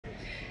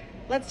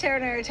Let's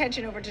turn our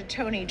attention over to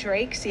Tony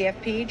Drake,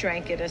 CFP,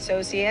 Drake and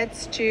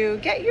Associates, to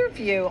get your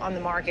view on the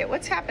market.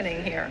 What's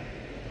happening here?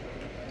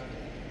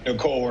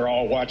 Nicole, we're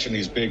all watching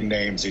these big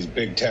names, these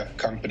big tech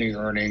company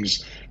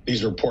earnings.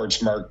 These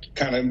reports mark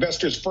kind of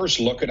investors' first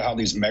look at how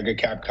these mega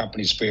cap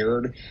companies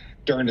fared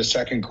during the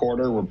second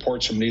quarter.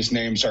 Reports from these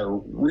names are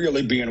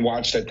really being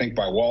watched, I think,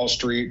 by Wall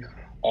Street,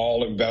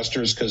 all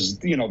investors, because,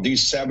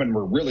 these seven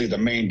were really the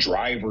main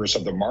drivers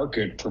of the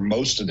market for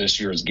most of this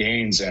year's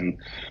gains. And,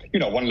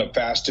 one of the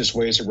fastest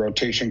ways a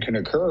rotation can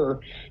occur,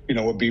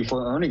 would be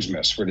for earnings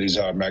miss for these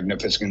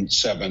magnificent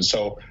seven.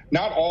 So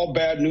not all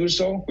bad news,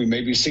 though. We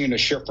may be seeing a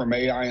shift from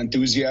AI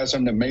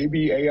enthusiasm to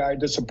maybe AI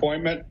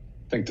disappointment.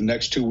 I think the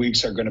next 2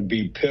 weeks are going to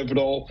be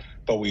pivotal,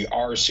 but we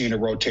are seeing a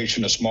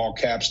rotation of small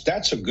caps.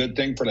 That's a good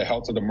thing for the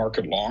health of the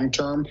market long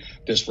term.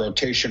 This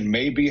rotation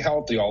may be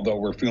healthy, although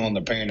we're feeling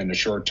the pain in the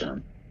short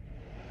term.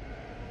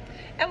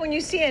 And when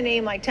you see a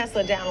name like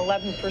Tesla down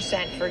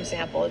 11%, for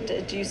example,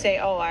 do you say,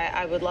 oh,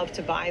 I would love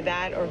to buy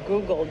that? Or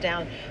Google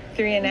down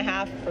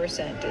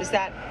 3.5%. Is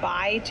that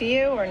buy to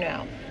you or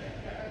no?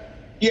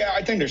 Yeah,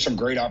 I think there's some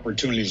great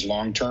opportunities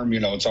long term.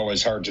 It's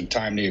always hard to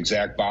time the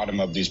exact bottom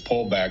of these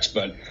pullbacks,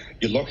 but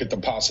you look at the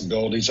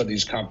possibilities of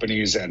these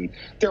companies, and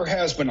there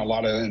has been a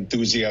lot of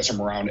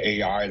enthusiasm around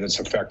AI that's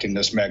affecting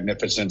this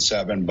magnificent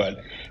seven. But,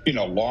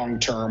 long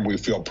term, we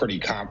feel pretty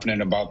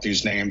confident about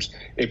these names.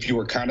 If you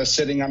were kind of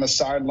sitting on the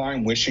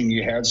sideline wishing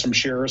you had some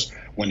shares,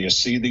 when you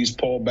see these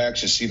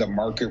pullbacks, you see the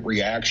market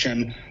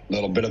reaction, a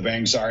little bit of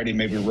anxiety,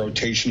 maybe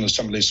rotation with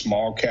some of these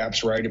small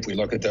caps, right? If we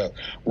look at the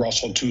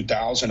Russell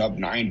 2000 up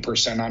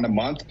 9% on the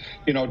month,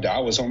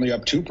 Dow was only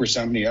up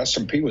 2%, and the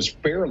S&P was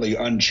fairly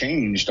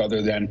unchanged,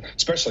 other than,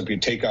 especially if you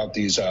take out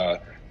these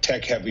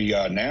tech-heavy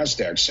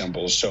NASDAQ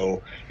symbols.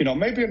 So,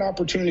 maybe an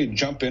opportunity to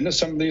jump into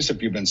some of these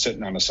if you've been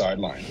sitting on the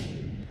sideline.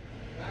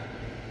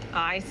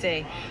 I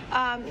see.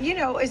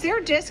 Is there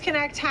a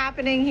disconnect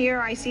happening here?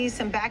 I see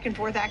some back and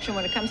forth action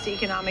when it comes to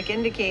economic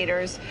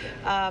indicators.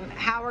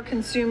 How are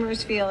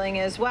consumers feeling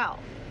as well?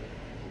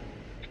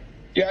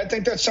 Yeah, I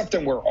think that's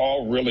something we're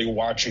all really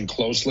watching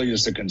closely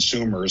is the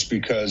consumers,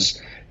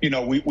 because,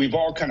 we've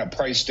all kind of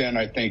priced in,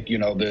 I think,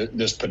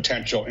 this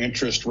potential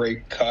interest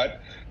rate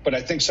cut. But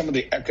I think some of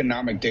the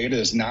economic data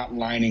is not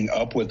lining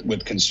up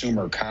with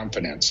consumer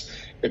confidence.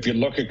 If you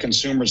look at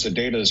consumers, the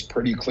data is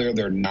pretty clear.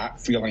 They're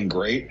not feeling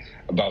great.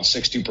 About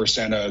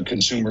 60% of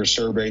consumers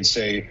surveyed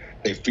say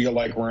they feel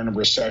like we're in a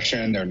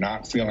recession. They're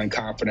not feeling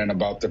confident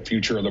about the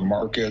future of the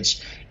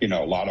markets. A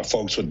lot of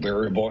folks with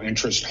variable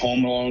interest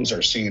home loans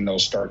are seeing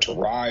those start to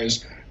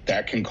rise.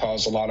 That can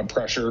cause a lot of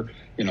pressure.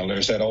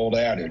 There's that old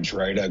adage,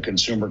 right?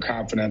 Consumer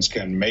confidence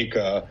can make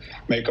a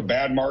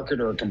bad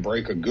market, or it can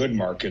break a good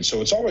market.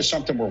 So it's always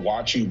something we're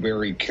watching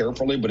very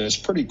carefully, but it's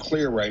pretty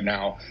clear right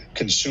now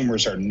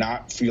consumers are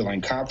not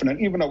feeling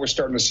confident, even though we're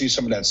starting to see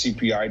some of that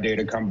CPI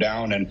data come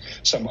down and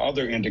some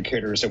other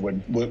indicators that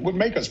would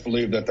make us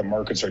believe that the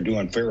markets are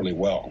doing fairly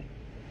well.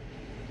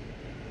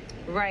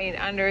 Right,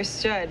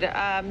 understood.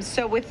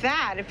 So with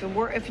that,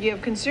 if you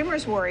have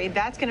consumers worried,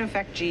 that's going to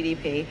affect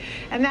GDP,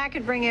 and that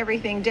could bring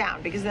everything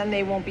down because then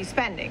they won't be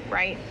spending,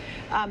 right?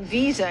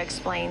 Visa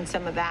explained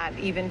some of that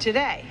even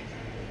today.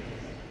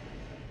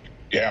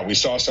 Yeah, we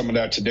saw some of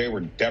that today.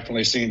 We're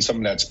definitely seeing some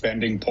of that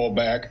spending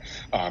pullback.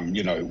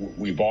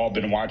 We've all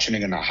been watching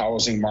it in the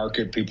housing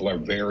market. People are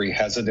very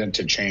hesitant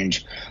to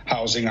change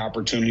housing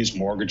opportunities.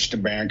 Mortgage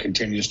demand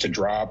continues to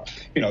drop.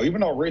 Even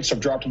though rates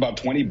have dropped about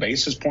 20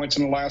 basis points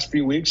in the last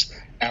few weeks,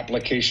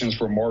 applications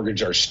for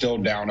mortgage are still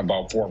down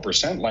about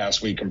 4%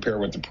 last week compared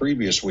with the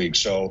previous week.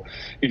 So,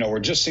 we're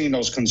just seeing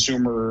those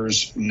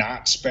consumers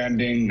not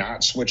spending,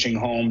 not switching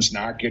homes,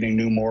 not getting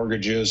new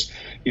mortgages,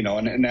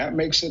 and that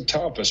makes it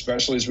tough,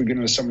 especially as we get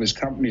into some of these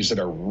companies that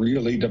are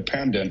really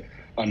dependent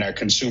on that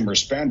consumer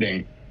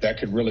spending. That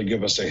could really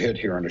give us a hit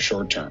here in the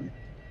short term.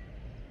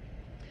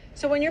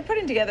 So when you're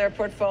putting together a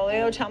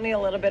portfolio, tell me a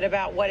little bit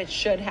about what it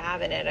should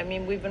have in it. I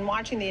mean, we've been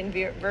watching the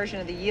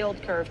inversion of the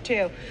yield curve,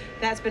 too.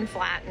 That's been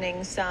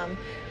flattening some.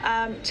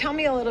 Tell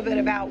me a little bit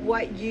about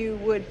what you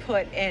would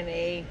put in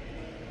a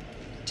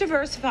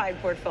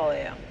diversified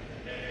portfolio.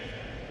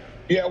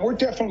 Yeah, we're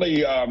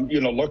definitely,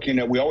 looking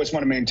at, we always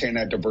want to maintain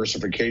that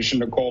diversification,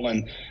 Nicole,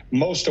 and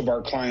most of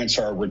our clients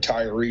are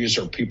retirees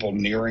or people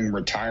nearing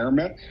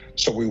retirement.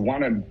 So we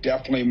want to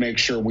definitely make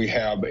sure we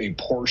have a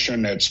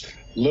portion that's a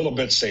little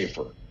bit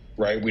safer,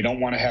 right? We don't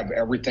want to have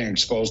everything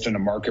exposed in the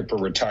market for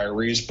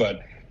retirees,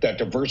 but that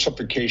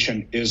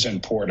diversification is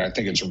important. I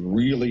think it's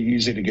really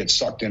easy to get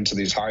sucked into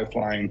these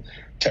high-flying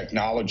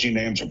technology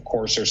names. Of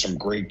course, there's some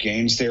great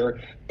gains there,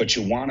 but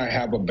you want to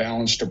have a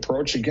balanced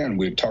approach. Again,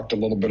 we've talked a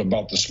little bit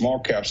about the small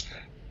caps.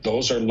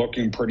 Those are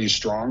looking pretty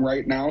strong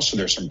right now, so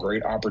there's some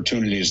great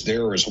opportunities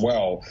there as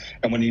well.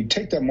 And when you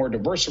take that more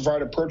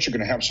diversified approach, you're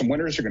going to have some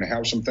winners, you're going to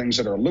have some things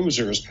that are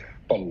losers,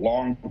 but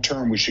long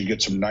term, we should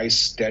get some nice,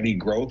 steady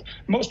growth.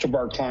 Most of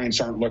our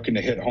clients aren't looking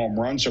to hit home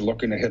runs, they're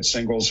looking to hit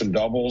singles and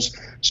doubles,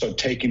 so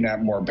taking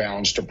that more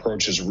balanced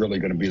approach is really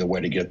going to be the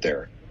way to get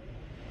there.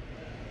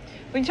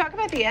 When you talk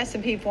about the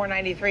S&P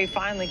 493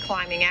 finally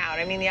climbing out,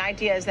 I mean, the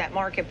idea is that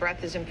market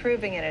breadth is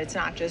improving and it's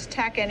not just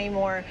tech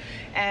anymore,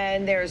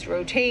 and there's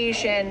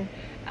rotation.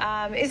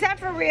 Is that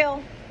for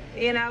real?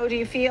 You know, do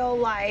you feel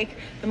like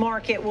the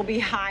market will be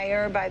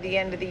higher by the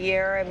end of the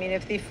year? I mean,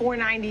 if the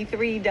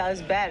 493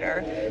 does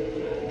better,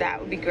 that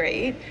would be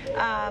great.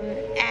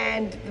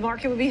 And the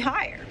market would be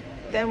higher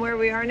than where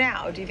we are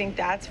now. Do you think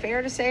that's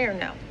fair to say or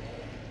no?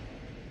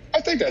 I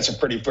think that's a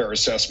pretty fair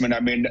assessment. I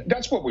mean,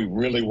 that's what we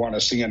really want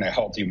to see in a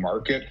healthy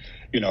market.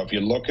 You know, if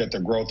you look at the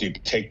growth, you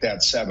take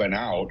that 7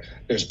 out,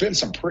 there's been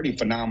some pretty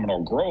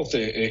phenomenal growth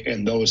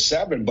in those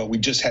 7, but we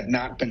just had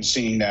not been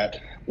seeing that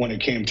when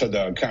it came to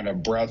the kind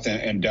of breadth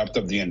and depth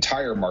of the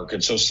entire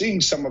market. So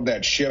seeing some of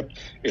that shift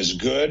is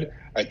good.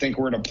 I think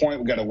we're at a point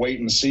we've got to wait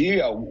and see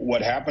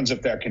what happens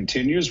if that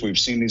continues. We've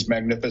seen these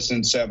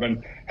Magnificent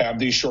 7 have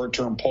these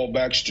short-term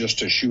pullbacks just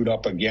to shoot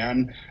up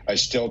again. I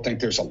still think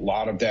there's a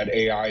lot of that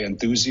AI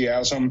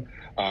enthusiasm.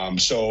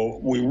 So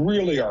we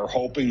really are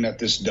hoping that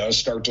this does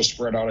start to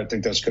spread out. I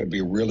think that's going to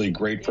be really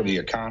great for the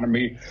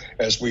economy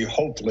as we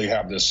hopefully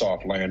have this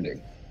soft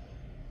landing.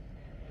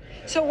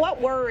 So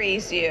what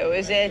worries you?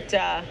 Is it,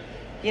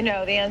 you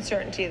know, the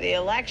uncertainty of the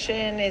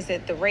election? Is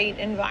it the rate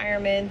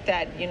environment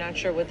that you're not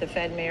sure what the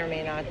Fed may or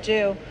may not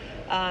do?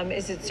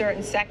 Is it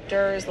certain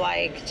sectors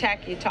like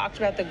tech? You talked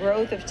about the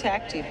growth of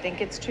tech. Do you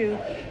think it's too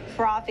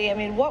frothy? I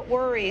mean, what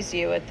worries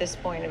you at this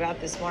point about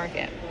this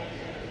market?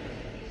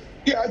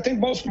 Yeah, I think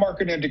most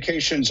market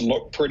indications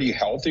look pretty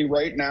healthy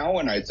right now,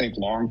 and I think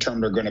long-term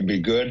they're going to be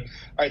good.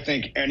 I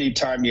think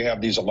anytime you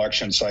have these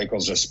election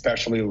cycles,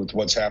 especially with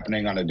what's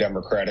happening on the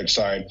Democratic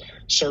side,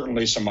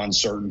 certainly some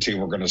uncertainty.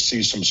 We're going to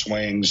see some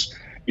swings.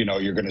 You know,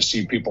 you're going to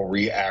see people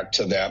react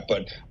to that.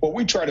 But what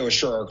we try to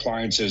assure our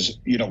clients is,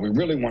 you know, we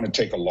really want to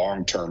take a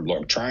long-term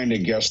look. Trying to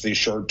guess these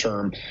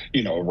short-term,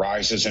 you know,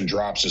 rises and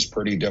drops is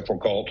pretty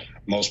difficult.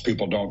 Most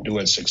people don't do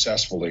it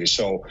successfully.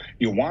 So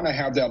you want to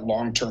have that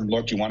long-term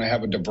look. You want to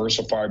have a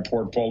diversified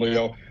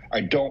portfolio. I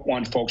don't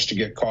want folks to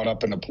get caught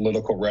up in the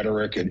political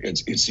rhetoric.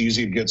 It's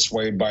easy to get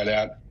swayed by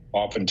that.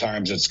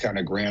 Oftentimes it's kind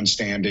of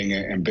grandstanding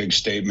and big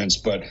statements,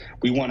 but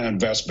we want to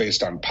invest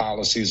based on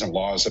policies and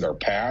laws that are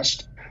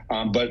passed.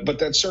 But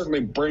that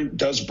certainly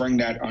does bring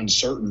that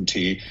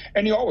uncertainty,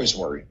 and you always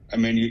worry. I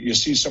mean, you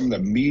see some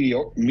of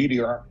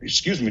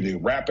the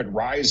rapid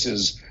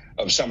rises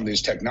of some of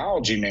these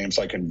technology names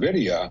like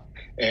NVIDIA,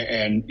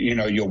 and you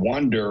know, you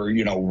wonder,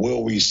 you know,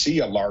 will we see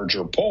a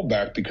larger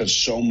pullback because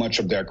so much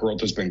of that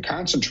growth has been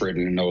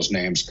concentrated in those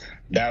names?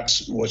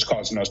 That's what's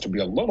causing us to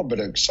be a little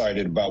bit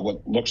excited about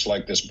what looks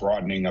like this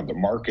broadening of the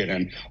market,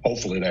 and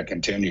hopefully that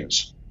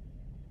continues.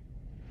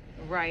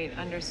 Right,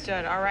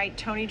 understood. All right,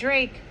 Tony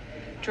Drake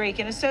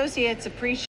and Associates, appreciate